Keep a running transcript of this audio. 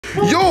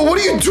Yo, what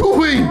are you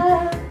doing?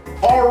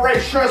 All right,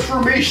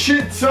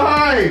 transformation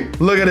time.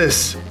 Look at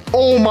this.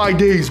 Oh my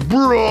days,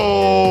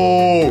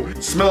 bro.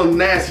 It's smelling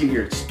nasty in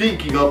here. It's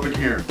stinking up in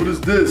here. What is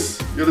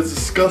this? Yo, that's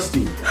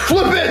disgusting.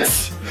 Flip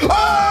it!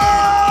 Ah!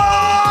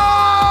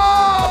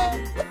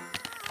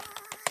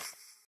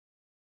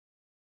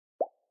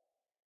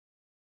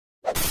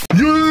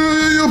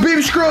 Yo,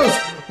 baby Scrubs.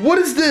 What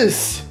is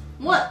this?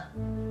 What?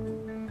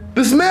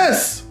 This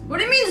mess. What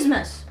do you mean this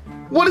mess?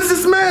 What is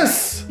this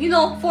mess? You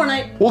know,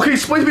 Fortnite. Well, can you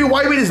explain to me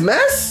why you made this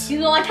mess? You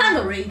know, I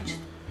kinda raged.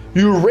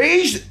 You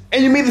raged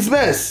and you made this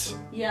mess.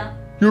 Yeah.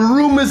 Your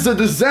room is a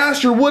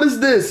disaster. What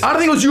is this? I don't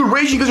think it was you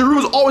raging because your room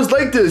is always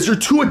like this. You're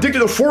too addicted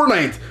to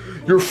Fortnite.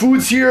 Your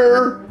food's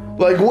here.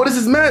 Like, what is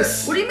this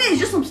mess? What do you mean? It's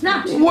just some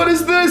snacks. What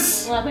is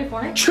this? Wanna play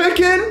Fortnite?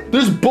 Chicken?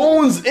 There's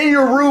bones in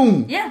your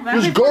room. Yeah, but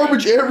there's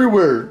garbage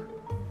everywhere.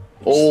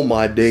 Oh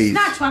my days.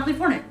 Snacks, wanna play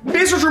Fortnite?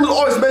 Basement's room is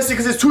always messy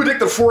because it's too addicted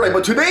to Fortnite,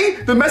 but today,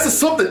 the mess is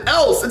something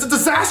else. It's a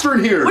disaster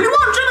in here. What do you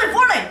want? I'm trying to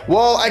play Fortnite.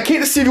 Well, I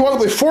can't see if you want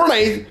to play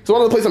Fortnite, so I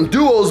want to play some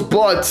duos,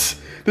 but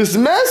this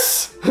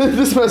mess,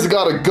 this mess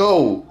gotta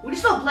go. Would you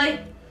still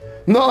play?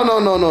 No.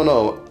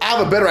 I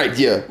have a better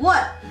idea.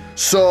 What?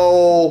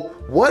 So,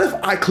 what if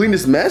I clean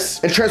this mess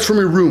and transform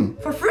your room?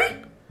 For free?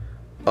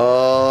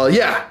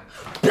 Yeah.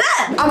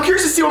 Bet! I'm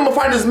curious to see what I'm gonna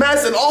find in this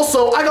mess, and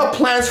also, I got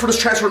plans for this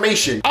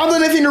transformation. I haven't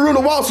done anything in your room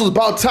in a while, so it's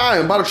about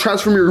time. I'm about to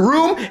transform your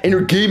room and your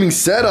gaming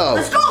setup.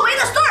 Let's go, wait,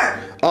 let's start.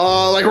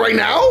 Like right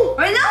now?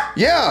 Right now?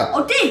 Yeah.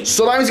 Okay.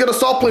 So that means you gotta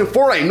stop playing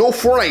Fortnite. No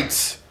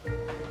Fortnite.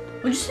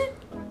 What'd you say?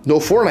 No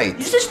Fortnite.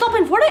 You said stop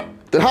playing Fortnite?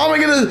 Then how am I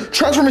gonna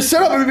transform your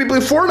setup if we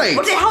play Fortnite?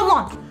 Okay, how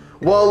long?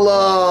 Well,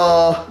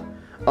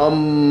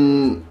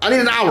 I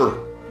need an hour.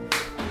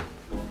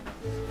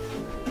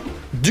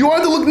 Do you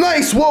want it to look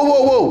nice?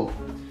 Whoa.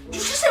 Did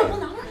you just say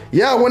 1 hour?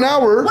 Yeah, 1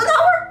 hour. 1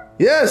 hour?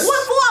 Yes.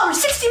 1 full hour,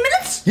 60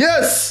 minutes?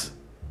 Yes.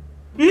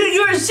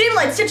 You're saying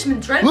like 6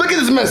 minutes, right? Look at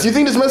this mess. You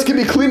think this mess can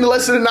be cleaned in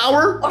less than an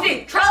hour?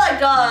 Okay, try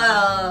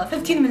like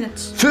 15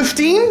 minutes.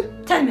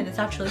 15? 10 minutes,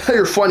 actually.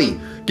 You're funny.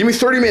 Give me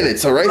 30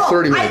 minutes, all right? Bro,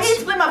 30 minutes. I need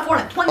to play my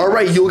Fortnite. 20 All right,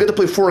 minutes. you'll get to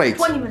play Fortnite.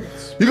 20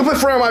 minutes. You can play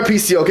Fortnite on my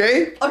PC,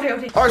 okay? Okay.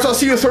 All right, so I'll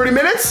see you in 30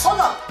 minutes. Hold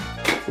up.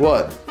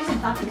 What? Here's some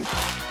snacks.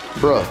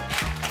 Bruh.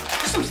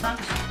 Just some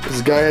snacks.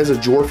 This guy has a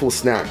drawer full of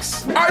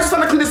snacks. All right, it's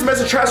time to clean this mess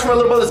and transfer a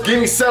little bit of this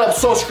gaming setup.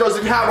 So, Scrubs,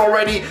 if you haven't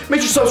already, make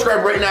sure you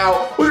subscribe right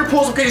now. With your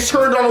post notifications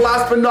turned on,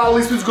 last but not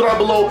least, please go down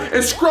below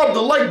and scrub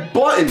the like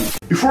button.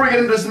 Before we get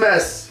into this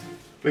mess,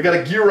 we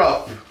gotta gear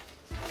up.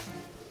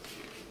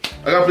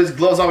 I gotta put these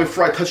gloves on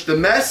before I touch the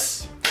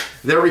mess.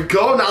 There we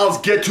go. Now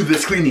let's get to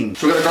this cleaning.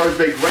 So we got a garbage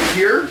bag right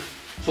here.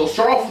 So I'll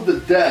start off with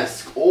the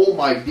desk. Oh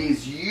my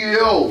days,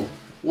 yo,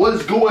 what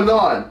is going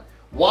on?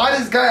 Why does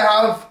this guy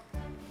have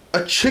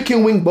a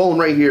chicken wing bone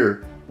right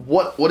here?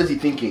 What is he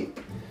thinking?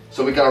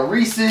 So we got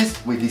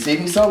Reese's. Wait, they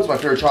saved me some? It's my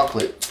favorite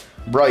chocolate.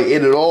 Bro, I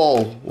ate it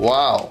all.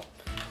 Wow.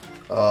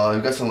 We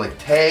got some like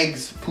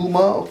tags,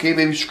 Puma. Okay,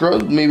 baby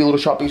Scrub. Maybe a little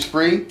shopping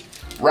spree.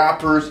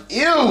 Wrappers.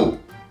 Ew.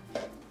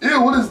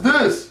 Ew, what is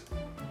this?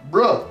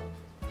 Bruh.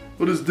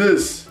 What is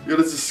this? Yo,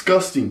 that's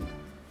disgusting.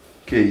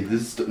 Okay,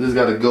 this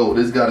gotta go.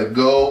 This gotta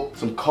go.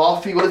 Some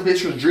coffee. What is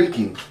basically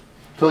drinking?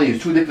 I'm telling you,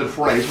 it's too addicted to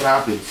Fortnite. That's what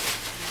happens.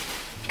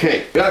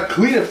 Okay, we gotta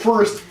clean it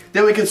first.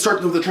 Then we can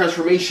start with the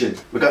transformation.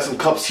 We got some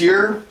cups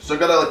here, so I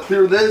gotta like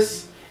clear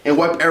this and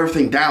wipe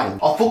everything down.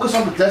 I'll focus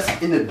on the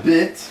desk in a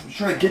bit. I'm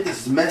trying to get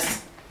this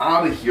mess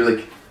out of here.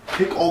 Like,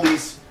 pick all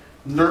these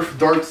Nerf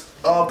darts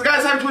up. The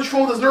guy's having too much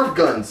fun with his Nerf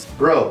guns.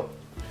 Bro,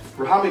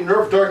 how many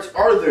Nerf darts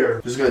are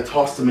there? Just gonna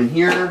toss them in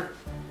here.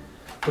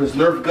 Put his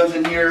Nerf guns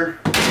in here.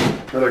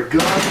 Another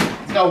gun.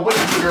 He's got way too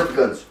many Nerf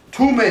guns.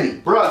 Too many.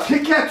 Bro,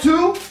 Kit Kat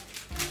too?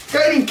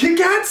 Guy eating Kit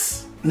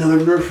Kats? Another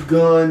Nerf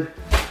gun.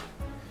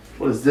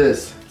 What is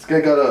this? This guy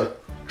got a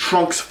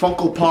Trunks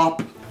Funko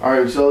Pop.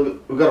 Alright, so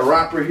we got a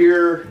wrapper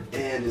here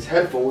and his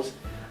headphones.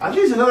 I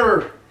think it's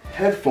another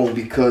headphone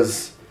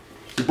because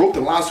he broke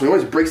the last one. He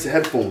always breaks the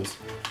headphones.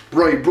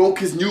 Bro, he broke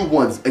his new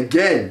ones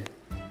again.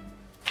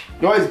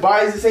 He always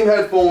buys the same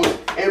headphones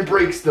and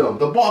breaks them.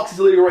 The box is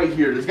literally right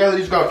here. This guy that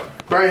just got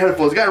brand new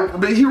headphones. This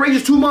guy, he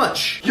rages too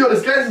much. Yo,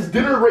 this guy has his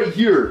dinner right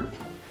here.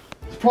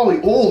 It's probably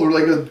old or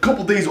like a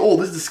couple days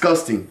old. This is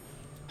disgusting.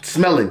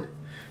 Smelling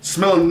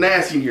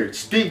nasty in here. It's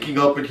stinking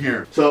up in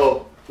here.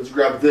 So let's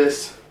grab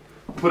this,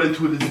 put it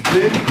into this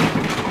bin,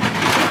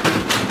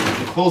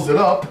 close it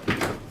up.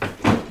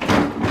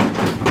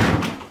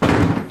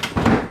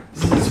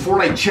 This is his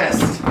Fortnite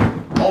chest.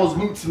 All his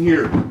loot's in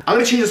here. I'm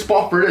gonna change the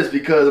spot for this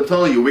because I'm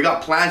telling you, we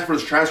got plans for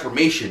this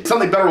transformation.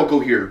 Something better will go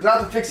here. Now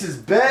to fix his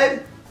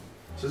bed.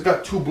 So he's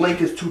got 2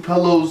 blankets, 2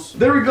 pillows.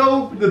 There we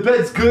go. The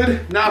bed's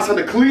good. Now it's time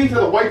to clean,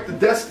 time to wipe the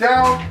desk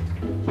down.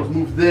 So let's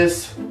move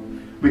this.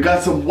 We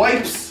got some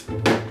wipes.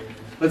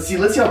 Let's see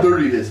how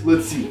dirty it is.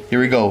 Let's see. Here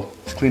we go.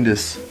 Let's clean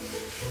this.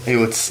 Hey,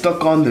 it's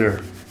stuck on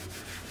there.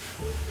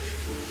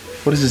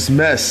 What is this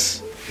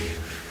mess?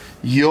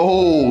 Yo,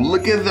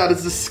 look at that.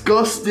 It's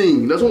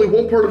disgusting. That's only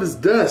one part of his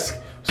desk.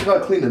 So I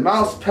gotta clean the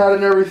mouse pad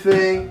and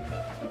everything.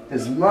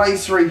 His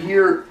mice right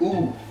here.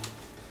 Ooh.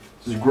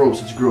 This is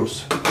gross. It's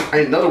gross. I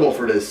need another one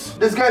for this.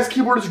 This guy's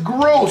keyboard is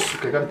gross.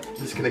 Okay, I gotta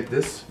disconnect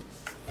this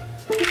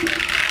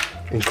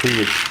and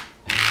clean it.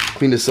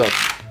 Clean this up.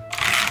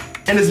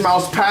 And his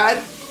mouse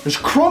pad. There's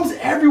crumbs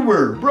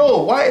everywhere,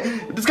 bro. Why?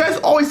 This guy's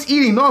always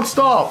eating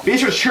non-stop. Make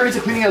sure Sherry's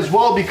cleaning as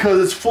well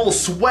because it's full of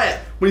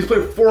sweat when he's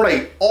playing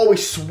Fortnite.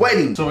 Always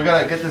sweating. So we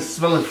gotta get this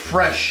smelling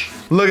fresh.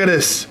 Look at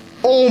this.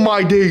 Oh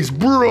my days,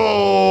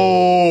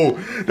 bro.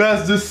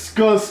 That's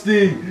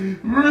disgusting.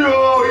 Yo,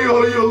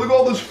 look at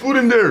all this food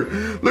in there.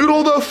 Look at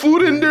all that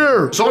food in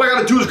there. So what I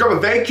gotta do is grab a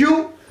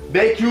vacuum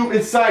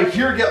inside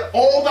here, get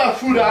all that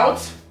food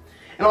out,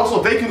 and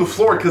also vacuum the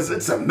floor because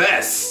it's a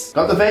mess.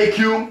 Got the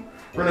vacuum.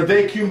 We're gonna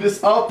vacuum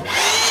this up. Shove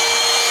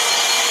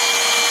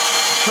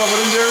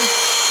it in there.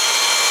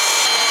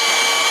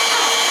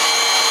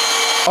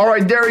 All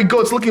right, there we go.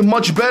 It's looking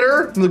much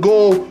better. I'm gonna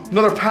go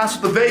another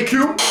pass with the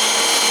vacuum.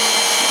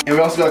 And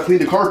we also gotta clean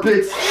the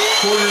carpets,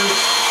 corners.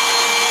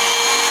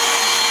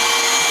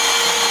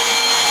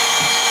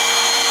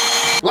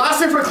 Last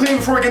thing for cleaning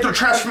before we get to the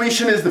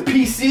transformation is the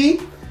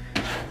PC.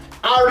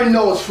 I already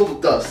know it's full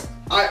of dust.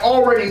 I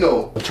already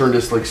know. I'll turn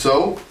this like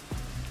so.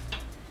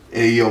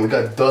 Hey, yo, we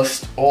got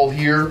dust all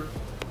here.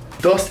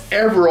 Dust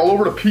everywhere, all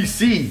over the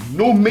PC.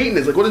 No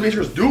maintenance, like what is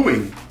Matrix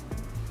doing?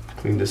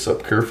 Clean this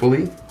up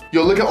carefully.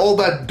 Yo, look at all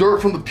that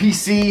dirt from the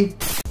PC.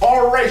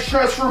 All right,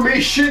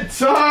 transformation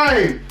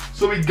time.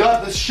 So we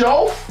got this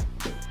shelf,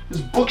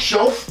 this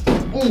bookshelf.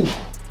 Ooh,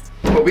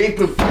 but we ain't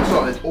put books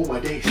on it. Oh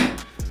my days.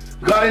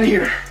 We got in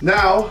here.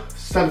 Now,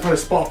 it's time to find a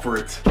spot for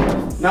it.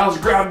 Now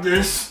let's grab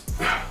this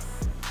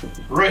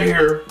right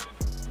here.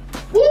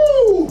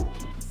 Woo!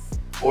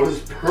 Oh,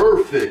 this is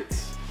perfect.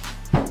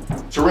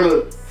 So we're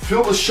gonna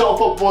fill the shelf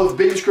up with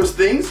Baby Scrub's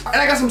things. And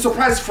I got some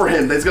surprises for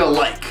him that he's gonna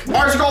like. All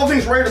right, so got all the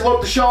things ready to load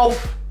up the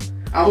shelf.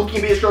 I'm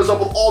hooking Baby Scrubs up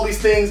with all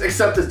these things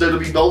except this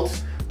WWE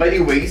belt. But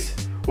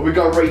anyways, what we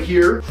got right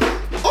here.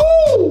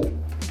 Oh!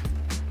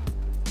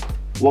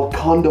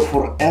 Wakanda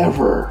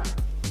forever.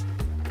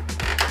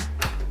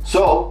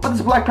 So, put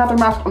this Black Panther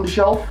mask on the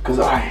shelf because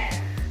I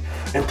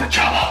am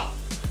T'Challa.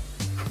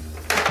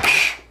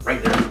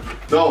 Right there.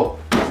 No,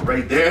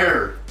 right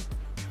there.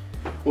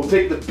 We'll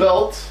take the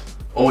belt.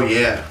 Oh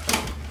yeah.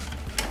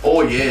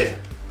 Oh yeah.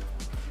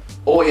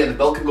 Oh yeah, the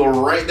belt can go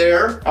right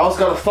there. I also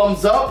got a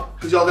thumbs up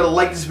because y'all gotta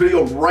like this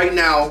video right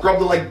now. Grab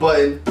the like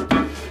button.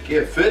 Okay,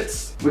 it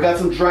fits. We got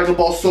some Dragon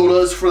Ball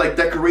sodas for like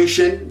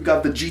decoration. We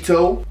got the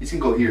Jito. These can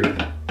go here.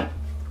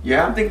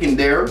 Yeah, I'm thinking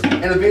there.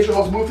 And if Vayner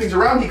wants to move things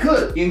around, he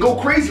could. He can go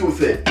crazy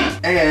with it.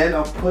 And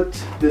I'll put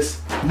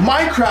this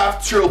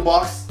Minecraft cereal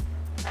box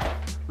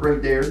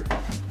right there.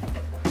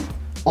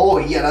 Oh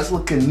yeah, that's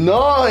looking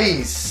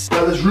nice.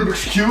 Got this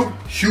Rubik's Cube,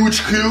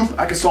 huge cube.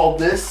 I can solve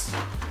this.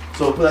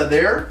 So I'll put that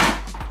there.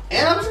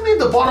 And I'm just gonna leave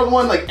the bottom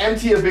one like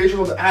empty and Vayner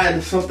wants to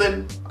add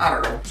something. I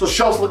don't know. So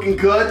shelf's looking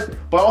good.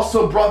 But I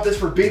also brought this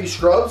for Baby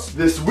Scrubs,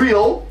 this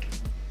wheel.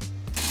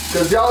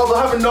 Because y'all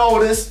haven't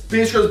noticed,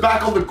 Baby Scrubs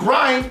back on the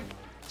grind.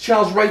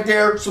 Channel's right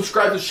there.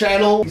 Subscribe to the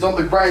channel. He's on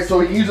the grind,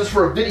 so he can use this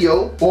for a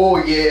video. Oh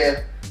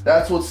yeah,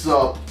 that's what's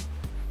up.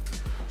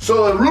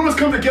 So the room has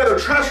come together.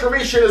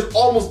 Transformation is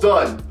almost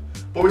done.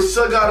 But we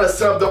still gotta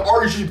set up the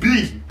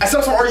RGB. I set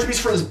up some RGBs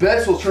for this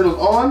bed, so let's turn those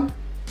on.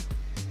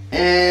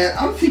 And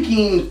I'm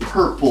thinking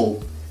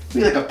purple.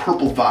 Maybe like a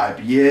purple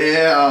vibe.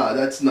 Yeah,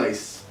 that's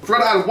nice. We're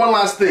gonna add one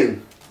last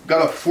thing.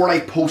 Got a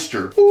Fortnite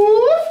poster.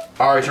 All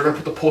right, so we're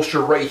gonna put the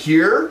poster right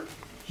here.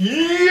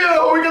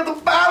 Yeah, we got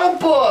the battle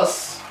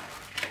bus.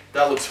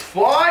 That looks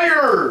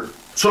fire.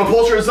 So the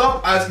poster is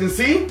up, as you can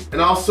see. And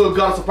I also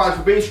got a surprise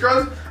for Baby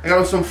Scrubs. I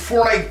got him some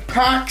Fortnite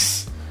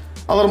packs.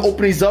 I'll let him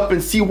open these up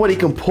and see what he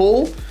can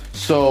pull.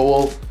 So,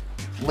 well,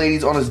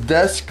 ladies on his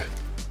desk.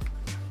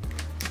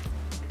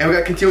 And we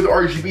gotta continue with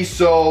the RGB,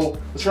 so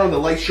let's turn on the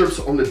light strips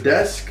on the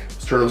desk.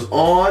 Let's turn those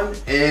on,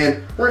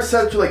 and we're gonna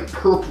set it to like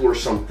purple or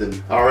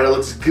something. All right, that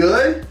looks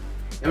good.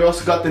 And we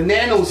also got the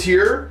nanos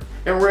here,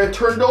 and we're gonna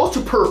turn those to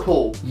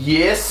purple.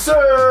 Yes,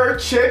 sir,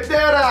 check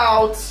that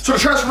out. So the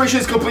transformation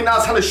is complete, now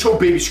it's time to show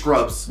Baby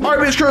Scrubs. All right,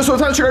 Baby Scrubs, so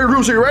it's time to check out your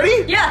room, so you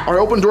ready? Yeah. All right,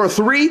 open door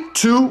 3,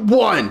 2,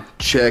 1.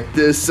 Check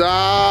this out.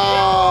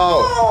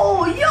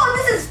 Oh, yo,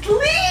 this is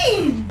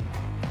clean.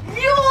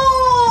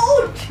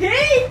 Yo,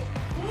 okay.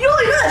 Yo,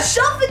 you got a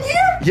shelf in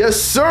here? Yes,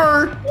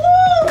 sir.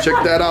 Woo, check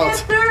Black that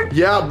out. Panther.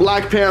 Yeah,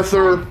 Black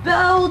Panther.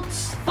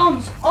 Belts,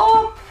 thumbs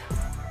up.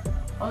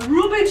 A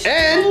Rubik's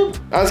And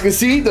Cube. as you can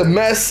see, the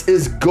mess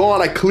is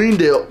gone. I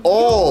cleaned it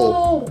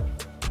all. Oh.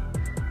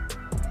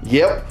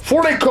 Yep,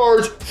 Fortnite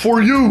cards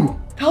for you.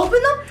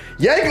 Open them?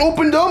 Yeah, you can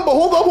open them, but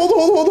hold up.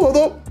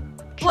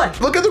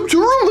 What? Look at the room,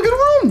 look at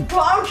the room. Bro,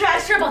 I don't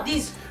care about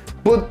these.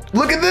 But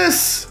look at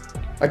this.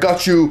 I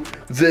got you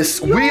this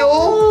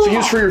wheel to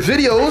use for your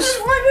videos. This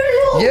is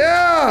my video.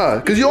 Yeah,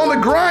 because you're on the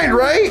grind,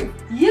 right?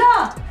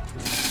 Yeah.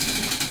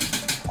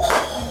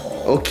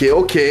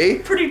 Okay.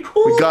 Pretty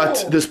cool. We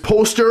got this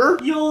poster.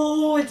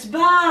 Yo, it's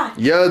back.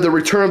 Yeah, the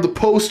return of the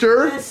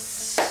poster.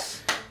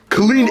 Yes.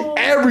 Cleaned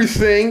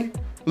everything.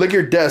 Look at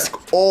your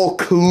desk, all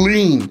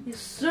clean. Yes,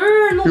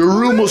 sir. everywhere. No Your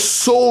room covers? was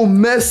so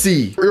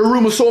messy. Your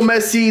room was so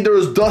messy. There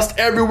was dust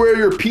everywhere.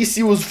 Your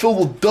PC was filled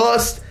with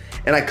dust.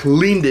 And I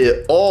cleaned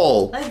it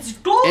all. Let's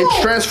go. And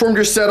transformed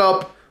your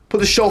setup. Put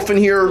the shelf in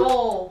here.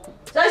 Oh.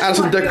 Add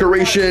some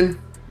decoration.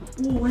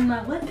 Ooh, and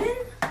my weapon?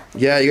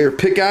 Yeah, you got your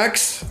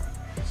pickaxe.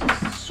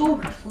 This is so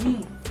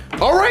clean.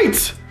 All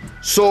right.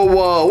 So,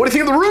 what do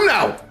you think of the room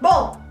now?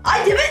 Bro,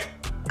 I give it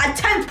a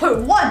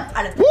 10.1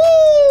 out of 10.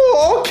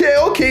 Woo!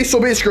 Okay. So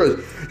basically, you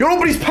want to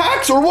open these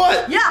packs or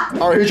what? Yeah.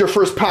 All right, here's your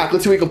first pack.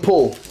 Let's see what you can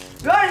pull.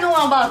 You already know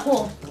what I'm about to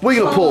pull. What are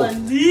you gonna pull?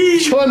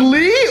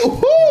 Chun-Li?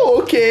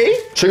 Ooh, okay.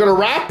 So you're gonna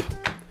wrap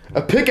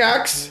a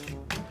pickaxe,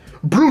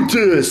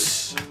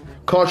 Brutus,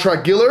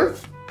 Contract Giller,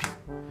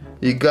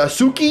 you got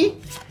Suki,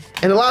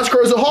 and the last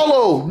card is a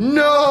holo.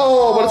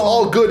 No, but it's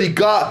all good. You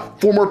got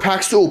 4 more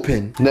packs to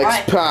open.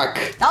 Next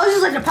pack. That was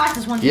just like a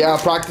practice one. Yeah,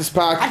 practice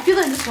pack. I feel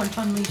like this one,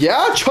 Chun-Li.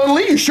 Yeah,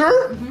 Chun-Li, you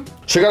sure?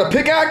 So you got a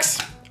pickaxe,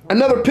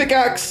 another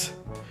pickaxe.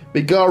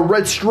 We got a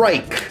Red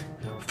Strike,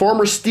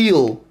 Farmer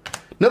Steel,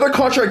 another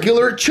Contract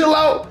Giller. Chill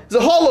out. It's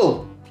a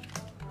holo.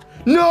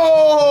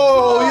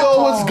 No,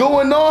 yo, what's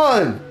going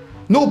on?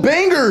 No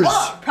bangers.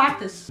 Oh,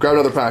 practice. Grab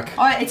another pack.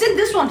 All right, it's in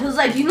this one because,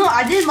 like, you know,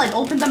 I didn't like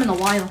open them in a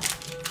while.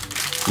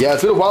 Yeah,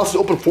 it's been a while since you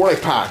opened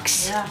Fortnite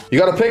packs. Yeah. You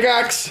got a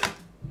pickaxe,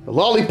 a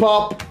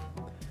lollipop.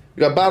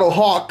 You got Battle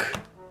Hawk,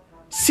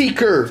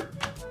 Seeker,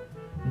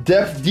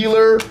 Depth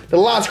Dealer. The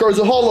last card is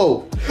a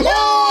holo.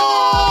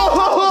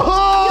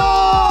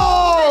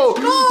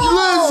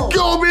 Let's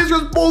go, man.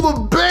 Let's pull the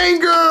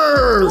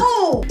banger.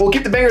 Oh. We'll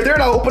keep the banger there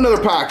now. Open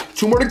another pack.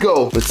 2 more to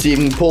go. Let's see if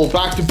we can pull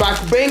back-to-back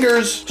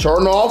bangers.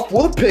 Starting off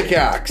with a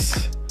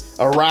pickaxe,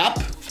 a wrap.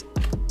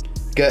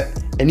 Got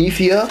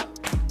Anifia,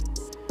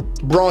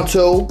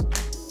 Bronto,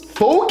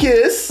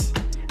 Focus,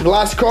 and the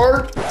last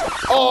card.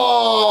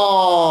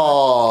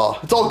 Oh,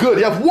 it's all good.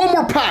 You have 1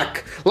 more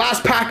pack.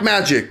 Last pack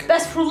magic.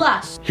 Best for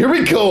last. Here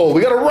we go.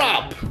 We got a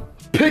wrap,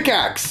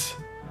 pickaxe,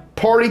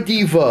 Party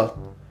Diva,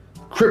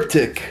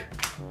 Cryptic,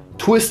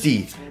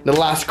 Twisty, and the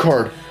last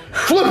card.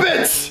 Flip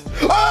it!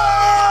 Oh!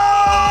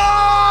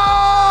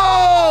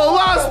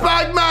 Last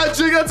pack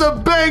magic. That's a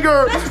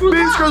banger. Best for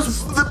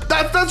last.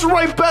 That's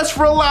right. Best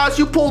for last.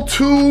 You pulled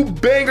 2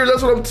 bangers.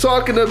 That's what I'm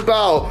talking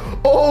about.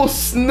 Oh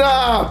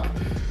snap!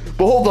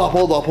 But hold up.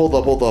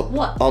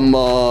 What?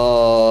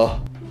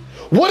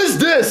 What is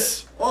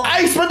this? Oh.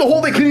 I spent the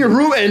whole day cleaning your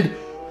room and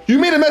you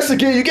made a mess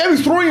again. You can't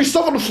be throwing your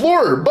stuff on the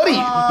floor, buddy.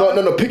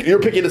 No. You're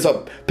picking this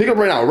up. Pick it up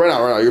right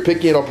now. You're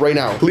picking it up right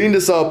now. Clean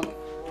this up.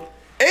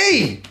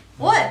 Hey!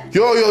 What?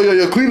 Yo,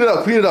 clean it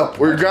up.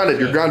 You're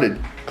grounded.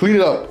 Clean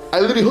it up. I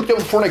literally hooked you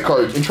up with Fortnite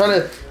cards and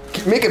trying to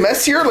make a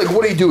mess here? Like,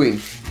 what are you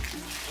doing?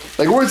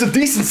 Like, where's the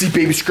decency,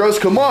 baby Scrubs?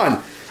 Come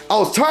on. I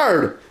was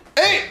tired.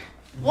 Hey!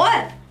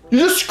 What? You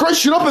just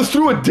scrunched it up and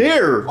threw it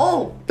there.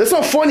 Oh. That's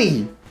not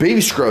funny.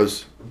 Baby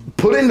Scrubs.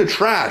 Put it in the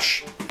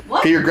trash.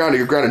 What? Okay, you're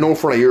grounded. No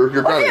Fortnite. You're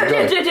grounded.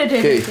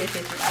 Okay.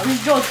 I was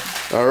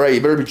joking. All right,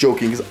 you better be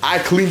joking because I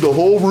cleaned the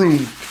whole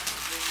room.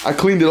 I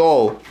cleaned it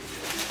all.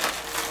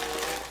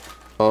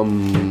 Is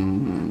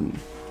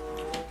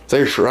that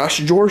your trash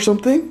drawer or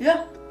something?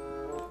 Yeah.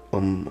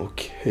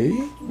 Okay.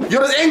 Yo,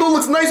 this angle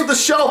looks nice with the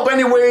shelf, but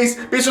anyways,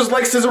 Baser's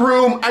likes his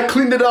room. I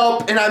cleaned it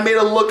up and I made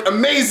it look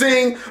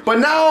amazing. But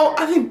now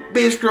I think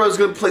Baser is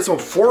gonna play some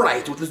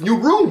Fortnite with his new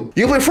room.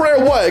 You can play Fortnite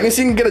or what? I guess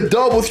you can get a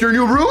dub with your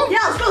new room?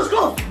 Yeah, let's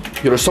go.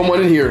 Yo, there's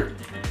someone in here.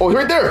 Oh, he's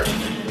right there.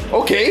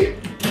 Okay.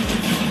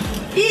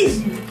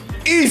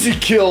 Easy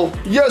kill.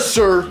 Yes,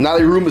 sir. Now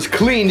that your room is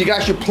clean, you can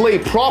actually play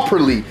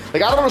properly.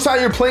 Like, I don't understand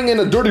how you're playing in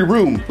a dirty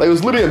room. Like, it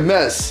was literally a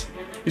mess.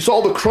 You saw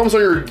all the crumbs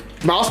on your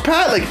mouse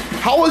pad? Like,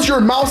 how is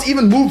your mouse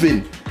even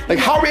moving? Like,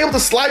 how are we able to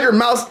slide your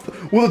mouse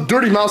with a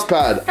dirty mouse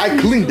pad? I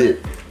cleaned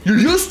it. You're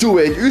used to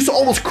it. You're used to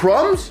all those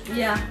crumbs?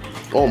 Yeah.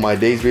 Oh my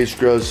days, Baby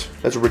Scrubs.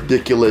 That's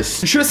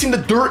ridiculous. You should have seen the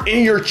dirt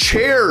in your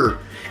chair.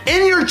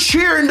 In your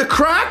chair, in the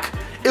crack,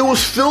 it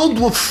was filled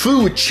with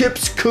food,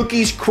 chips,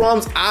 cookies,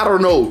 crumbs, I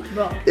don't know.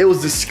 Bro. It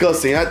was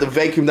disgusting. I had to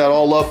vacuum that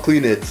all up,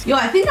 clean it. Yo,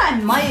 I think I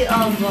might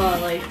have,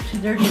 like,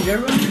 dirty your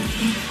room.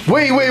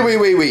 Wait.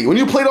 When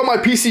you played on my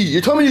PC,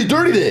 you told me you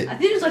dirtied it. I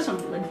think there's like some,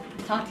 like,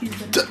 Takis.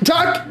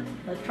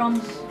 Like,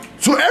 crumbs.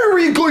 So everywhere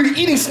you go, you're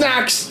eating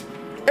snacks.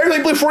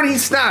 Everybody play Fortnite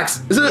eats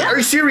snacks. Yeah. Are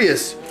you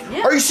serious?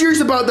 Yeah. Are you serious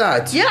about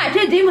that? Yeah, I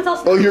did a game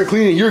without. Oh, you're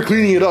cleaning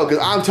it up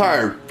because I'm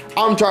tired.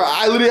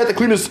 I literally had to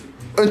clean this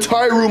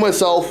entire room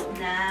myself.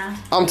 Nah.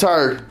 I'm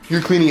tired.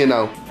 You're cleaning it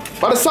now.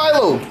 By the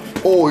silo.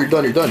 Oh, you're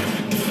done.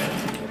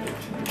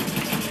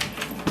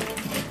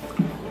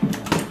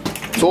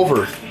 It's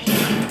over.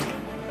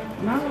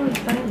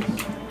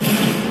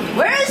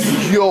 Where is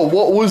he? Yo,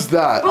 what was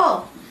that?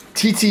 Bro.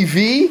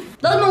 TTV?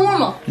 That was my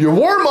warm-up. Your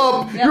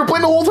warm-up? Yeah. You were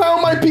playing the whole time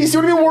on my PC.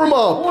 What do you mean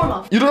warm-up?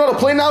 Warm-up. You don't know how to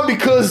play now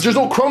because there's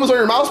no crumbs on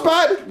your mouse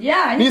pad?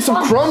 Yeah, I You need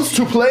some crumbs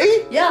to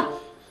play? Yeah.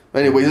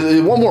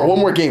 Anyways, one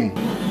more game.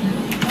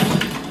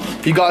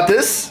 You got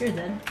this? You're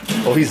dead.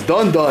 Oh, he's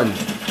done.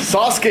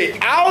 Sasuke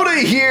out of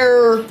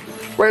here.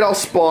 Right off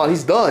spawn.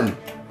 He's done.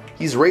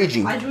 He's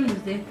raging. I joined this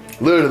day.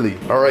 Literally.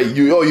 All right,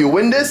 you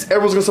win this.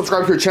 Everyone's gonna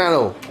subscribe to your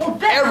channel. Oh,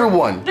 bet.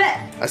 Everyone. Bet.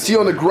 I see you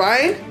on the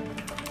grind.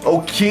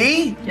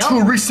 Okay. Yep.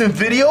 2 recent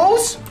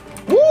videos.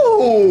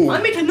 Woo.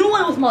 I made a new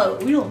one with my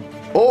wheel.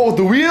 Oh,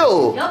 the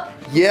wheel. Yep.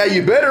 Yeah,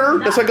 you better.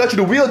 That's why I got you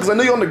the wheel, because I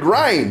know you're on the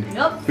grind.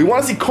 Yep. We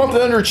want to see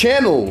content on your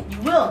channel. You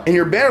will. And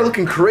your banner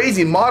looking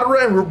crazy.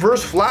 Moderate and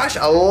reverse flash.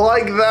 I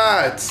like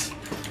that.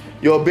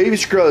 Yo, baby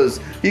Scrubs,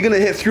 you're gonna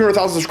hit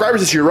 300,000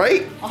 subscribers this year,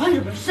 right?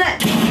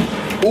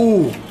 100%.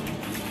 Ooh.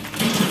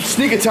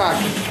 Sneak attack.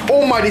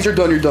 Oh my days, you're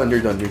done.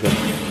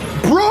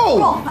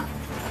 Bro!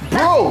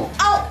 Bro!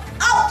 Out!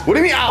 Out! What do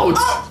you mean out?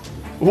 Out!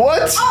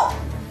 What? Out!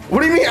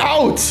 What do you mean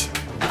out?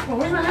 Bro,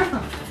 where's my Nerf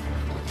gun?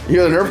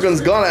 Yeah, the Nerf gun's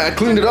gone. I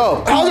cleaned it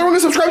up. How's everyone gonna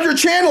subscribe to your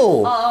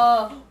channel?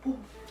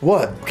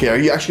 What? Okay, are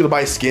you actually gonna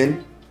buy a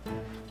skin?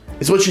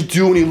 It's what you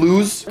do when you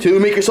lose to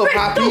make yourself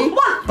happy. You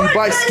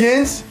buy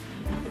skins.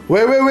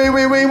 Wait.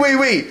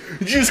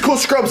 Did you use code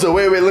Scrubzah?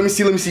 Wait, let me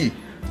see.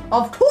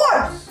 Of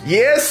course.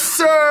 Yes,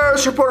 sir.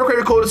 Supporter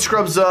creator code is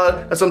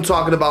Scrubzah. That's what I'm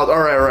talking about. All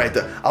right.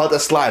 I'll let that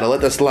slide.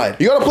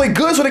 You gotta play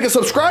good so they can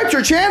subscribe to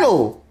your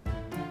channel.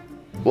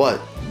 What?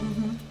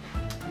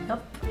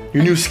 Yep.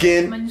 Your new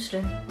skin. My new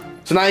skin.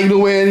 So now you're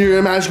gonna win. You're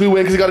gonna magically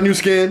win because you got a new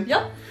skin.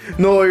 Yep.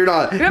 No, you're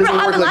not. It Remember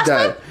doesn't work like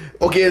that.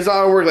 Okay, it's not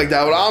gonna work like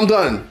that. But I'm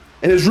done.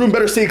 And his room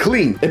better stay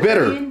clean. It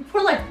better.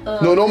 For like,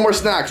 No more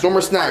snacks. I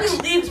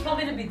think leaves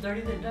probably to be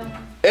dirty than done.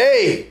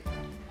 Hey!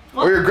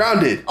 What? Or you're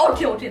grounded.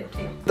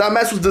 Okay. That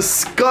mess was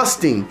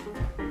disgusting.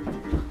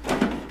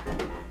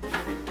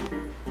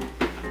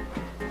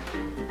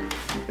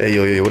 Hey,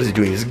 yo, what is he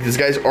doing? This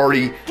guy's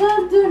already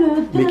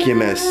making a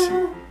mess.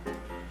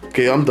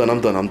 Okay, I'm done.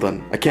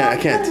 I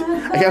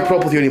can't put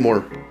up with you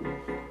anymore.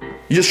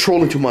 You're just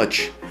trolling too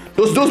much.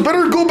 Those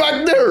better go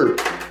back there.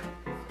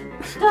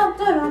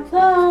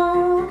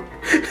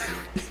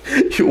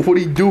 Yo, what are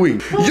you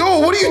doing?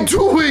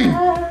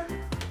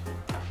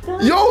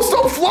 Yo,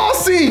 stop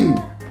flossing!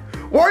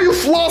 Why are you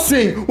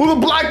flossing with a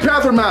Black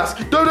Panther mask,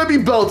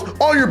 WWE belt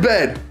on your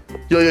bed?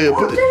 Yo.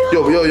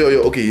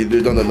 Okay,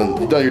 you're done.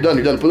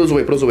 You're done. Put those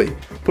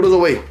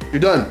away. You're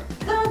done.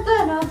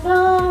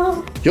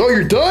 Yo,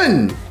 you're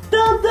done.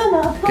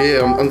 Okay,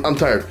 I'm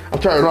tired. I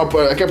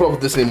can't put up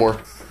with this anymore.